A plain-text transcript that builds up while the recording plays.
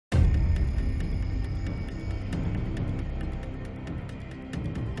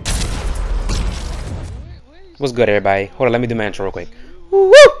What's good, everybody? Hold on, let me do my intro real quick.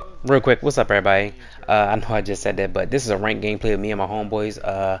 Woo! Real quick, what's up, everybody? I know I just said that, but this is a ranked gameplay with me and my homeboys.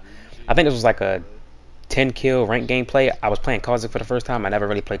 I think this was like a 10 kill ranked gameplay. I was playing Caustic for the first time. I never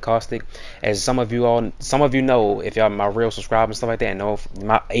really played Caustic. As some of you know, if y'all my real subscribers and stuff like that, and know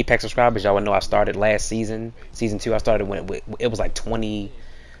my Apex subscribers, y'all would know I started last season, season 2. I started when it was like 20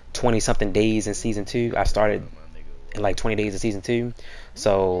 something days in season 2. I started in like 20 days of season 2,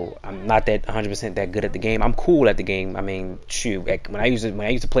 so I'm not that 100% that good at the game. I'm cool at the game. I mean, shoot, when I used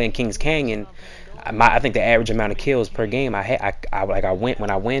to play in Kings Canyon, I think the average amount of kills per game I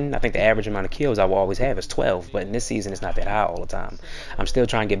win. I think the average amount of kills I will always have is 12. But in this season, it's not that high all the time. I'm still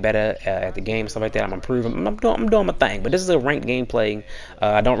trying to get better at the game, stuff like that. I'm improving. I'm doing my thing. But this is a ranked gameplay.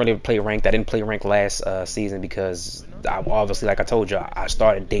 I don't really play ranked. I didn't play ranked last season because obviously, like I told you, I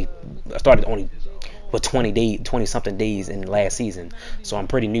started only with 20 something days in last season, so I'm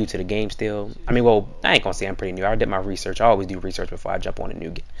pretty new to the game still. I mean, well, I ain't gonna say I'm pretty new. I did my research. I always do research before I jump on a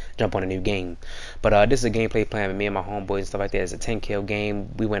new game. But this is a gameplay plan with me and my homeboys and stuff like that. It's a 10 kill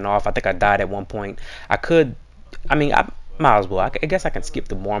game. We went off. I think I died at one point. I might as well. I guess I can skip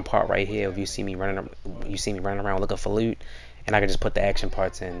the boring part right here. If you see me running around looking for loot, and I can just put the action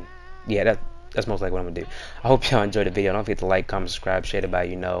parts in. Yeah, that's most likely what I'm gonna do. I hope y'all enjoyed the video. Don't forget to like, comment, subscribe, share it about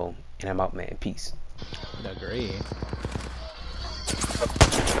and I'm out, man. Peace. Agree.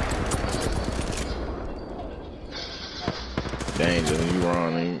 Danger, you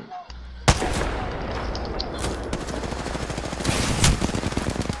running.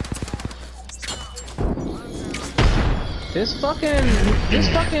 This fucking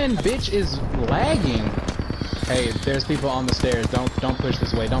bitch is lagging. Hey, there's people on the stairs. Don't push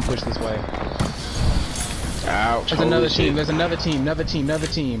this way. Don't push this way. Ouch. There's another team. There's another team.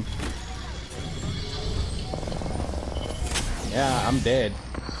 Yeah, I'm dead.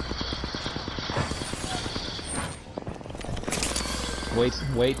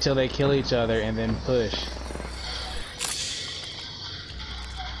 Wait till they kill each other and then push.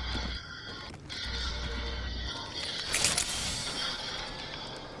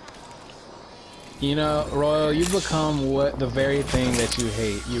 You know, Royal, you've become the very thing that you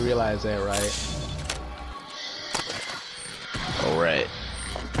hate. You realize that, right? Alright.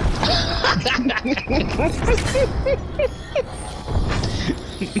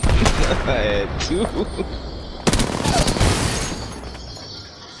 I had two.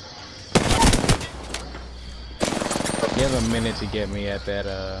 You have a minute to get me at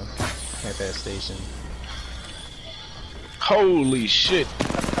that station. Holy shit.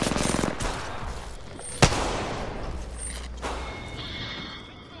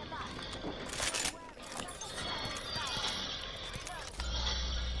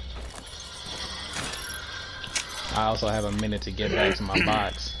 I also have a minute to get back to my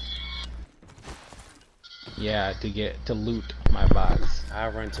box. Yeah, to loot my box.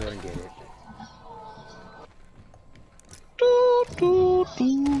 I'll run to it and get it.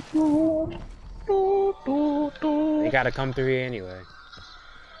 They gotta come through here anyway.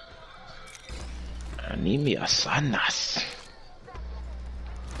 I need me a sanas.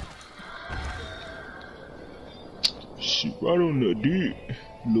 She right on the dick,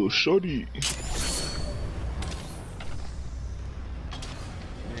 little shorty.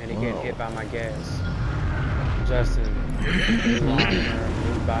 Man, they getting hit by my gas. Justin,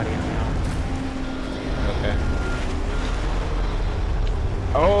 new body on me. Okay.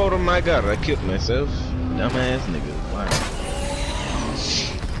 Oh my god, I killed myself. Dumbass nigga. Wow.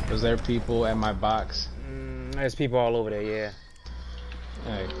 Was there people at my box? There's people all over there, yeah.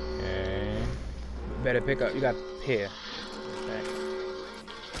 Okay. Better pick up. You got here. Okay.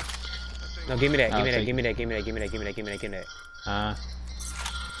 No, give me that. Give me that. Give me that. Give me that. Give me that. Give me that. Give me that. Give me that.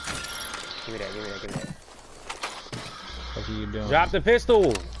 Give me that. Give me that. Give me that. What are you doing? Drop the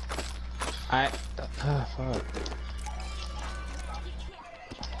pistol. Fuck.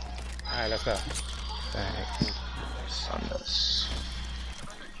 Alright, let's go. Thanks. Sanas.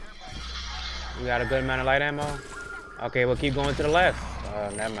 We got a good amount of light ammo. Okay, we'll keep going to the left.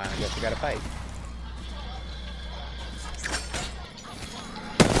 Never mind. I guess we gotta fight.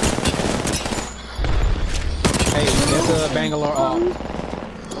 Hey, there's a Bangalore off.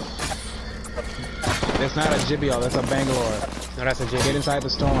 That's not a Jibio, that's a Bangalore. No, that's a J. Get inside the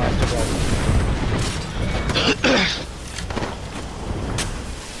storm.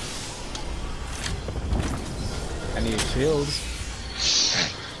 I need shields.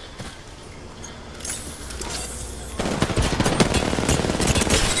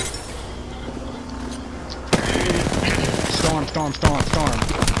 Storm.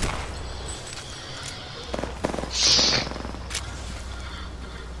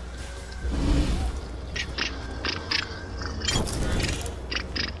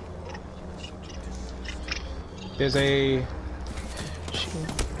 There's a... You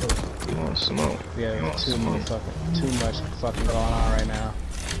want smoke? Yeah, You want too smoke? much fucking going on right now.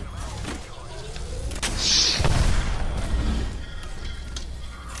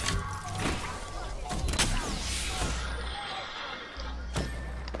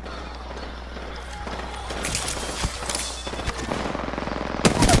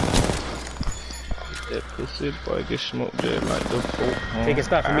 That pussy boy get smoked there like the folk. Take his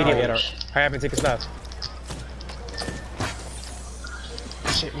stuff immediately. Ow. Hurry up and take his stuff.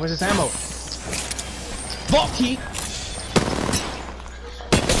 Shit, where's his ammo? Vault key!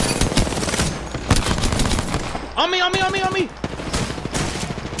 On me! I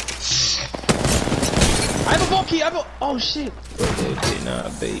have a vault key, oh shit! Okay, nah,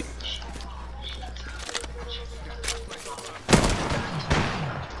 babe.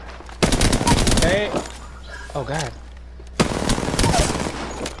 Hey! Oh god.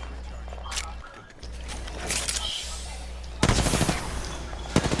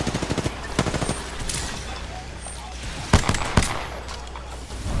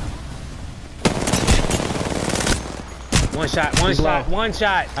 One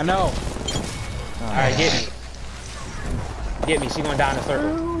shot. I know. Alright, get me. Get me, she gonna die in a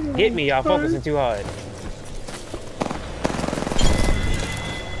circle. Get me, y'all focusing too hard.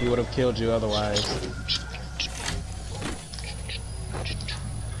 He would have killed you otherwise.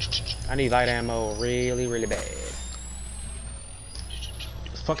 I need light ammo really, really bad.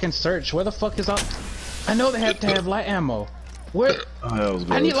 Fucking search. Where the fuck is up? I know they have to have light ammo. Where? Oh, that was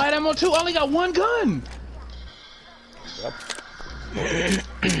good. I need light ammo too. I only got one gun. Yep.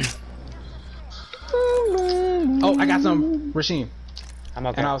 Oh, I got some. Rasheen. I'm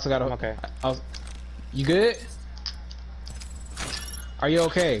okay. And I also got a. I'm okay. You good? Are you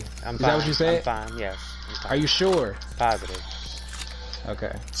okay? I'm fine. Is that what you said? I'm fine, yes. I'm fine. Are you sure? Positive.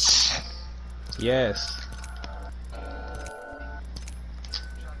 Okay. Yes.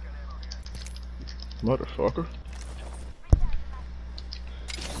 Motherfucker.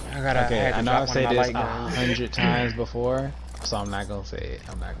 Okay, I know I've said this 100 100 times before, so I'm not gonna say it.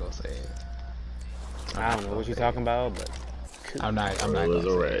 I don't know what you're talking about, but I'm not It gonna was say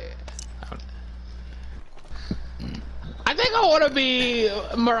alright. it. I think I want to be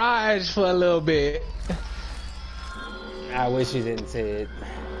Mirage for a little bit. I wish you didn't say it.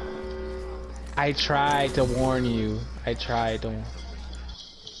 I tried to warn you. I tried to.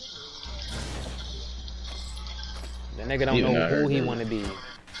 The nigga don't Even know I who heard he that. want to be.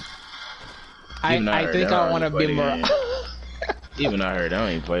 I think I want to be Mirage. Even I heard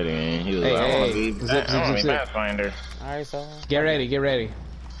I ain't played the game. He was Hey, like, I wanna hey, be, zip, I wanna be zip. Pathfinder. Alright, so. Get ready, get ready.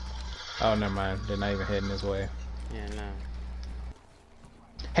 Oh, never mind. They're not even heading this way. Yeah, no.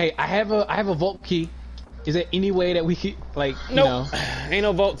 Hey, I have a vault key. Is there any way that we could, like, you know? Ain't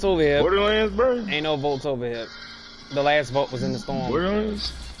no volts over here. Borderlands, bro? Ain't no volts over here. The last vote was in the storm.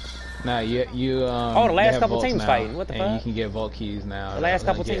 Borderlands? Nah, you Oh, the they last have couple vaults teams now, fighting. What the and fuck? you can get vault keys now. The last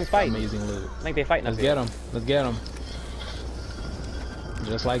couple Get teams fighting. Amazing loot. I think they fighting Let's up get here. them. Let's get them.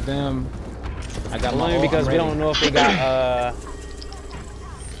 Just like them. I got my Only ult, because I'm we ready. don't know if they got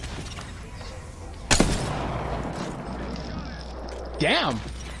Damn,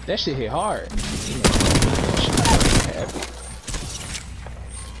 that shit hit hard.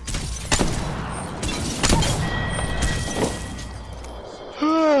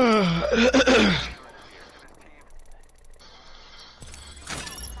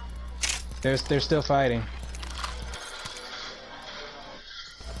 They're still fighting.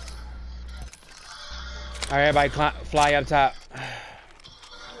 Alright, everybody fly up top.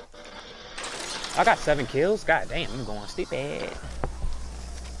 I got 7 kills. God damn, I'm going stupid.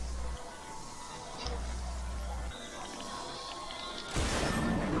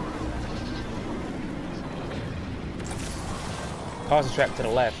 Cause the trap to the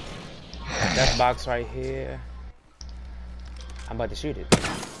left. That box right here. I'm about to shoot it.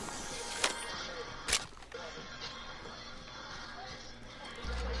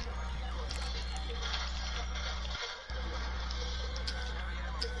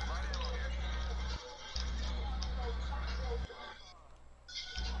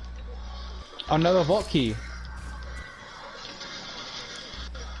 Another vault key.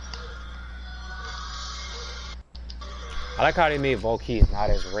 I like how they made vault keys not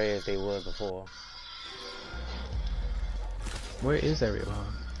as rare as they was before. Where is everyone?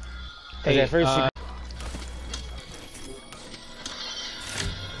 Cause at first you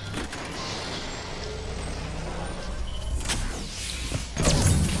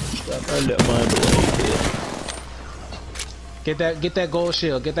I let my boy get that gold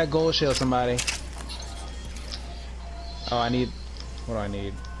shield. Get that gold shield, somebody. Oh, I need. What do I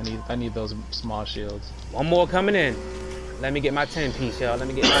need? I need those small shields. One more coming in. Let me get my 10 piece, y'all. Let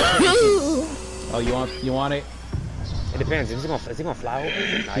me get my 10 piece. Oh, you want it? It depends. Is he gonna fly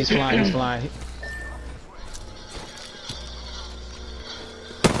over? Nah, He's flying. He's flying.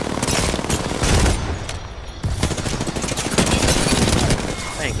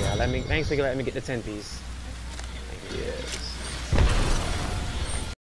 Thank you. Thanks for letting me get the 10 piece. Yes.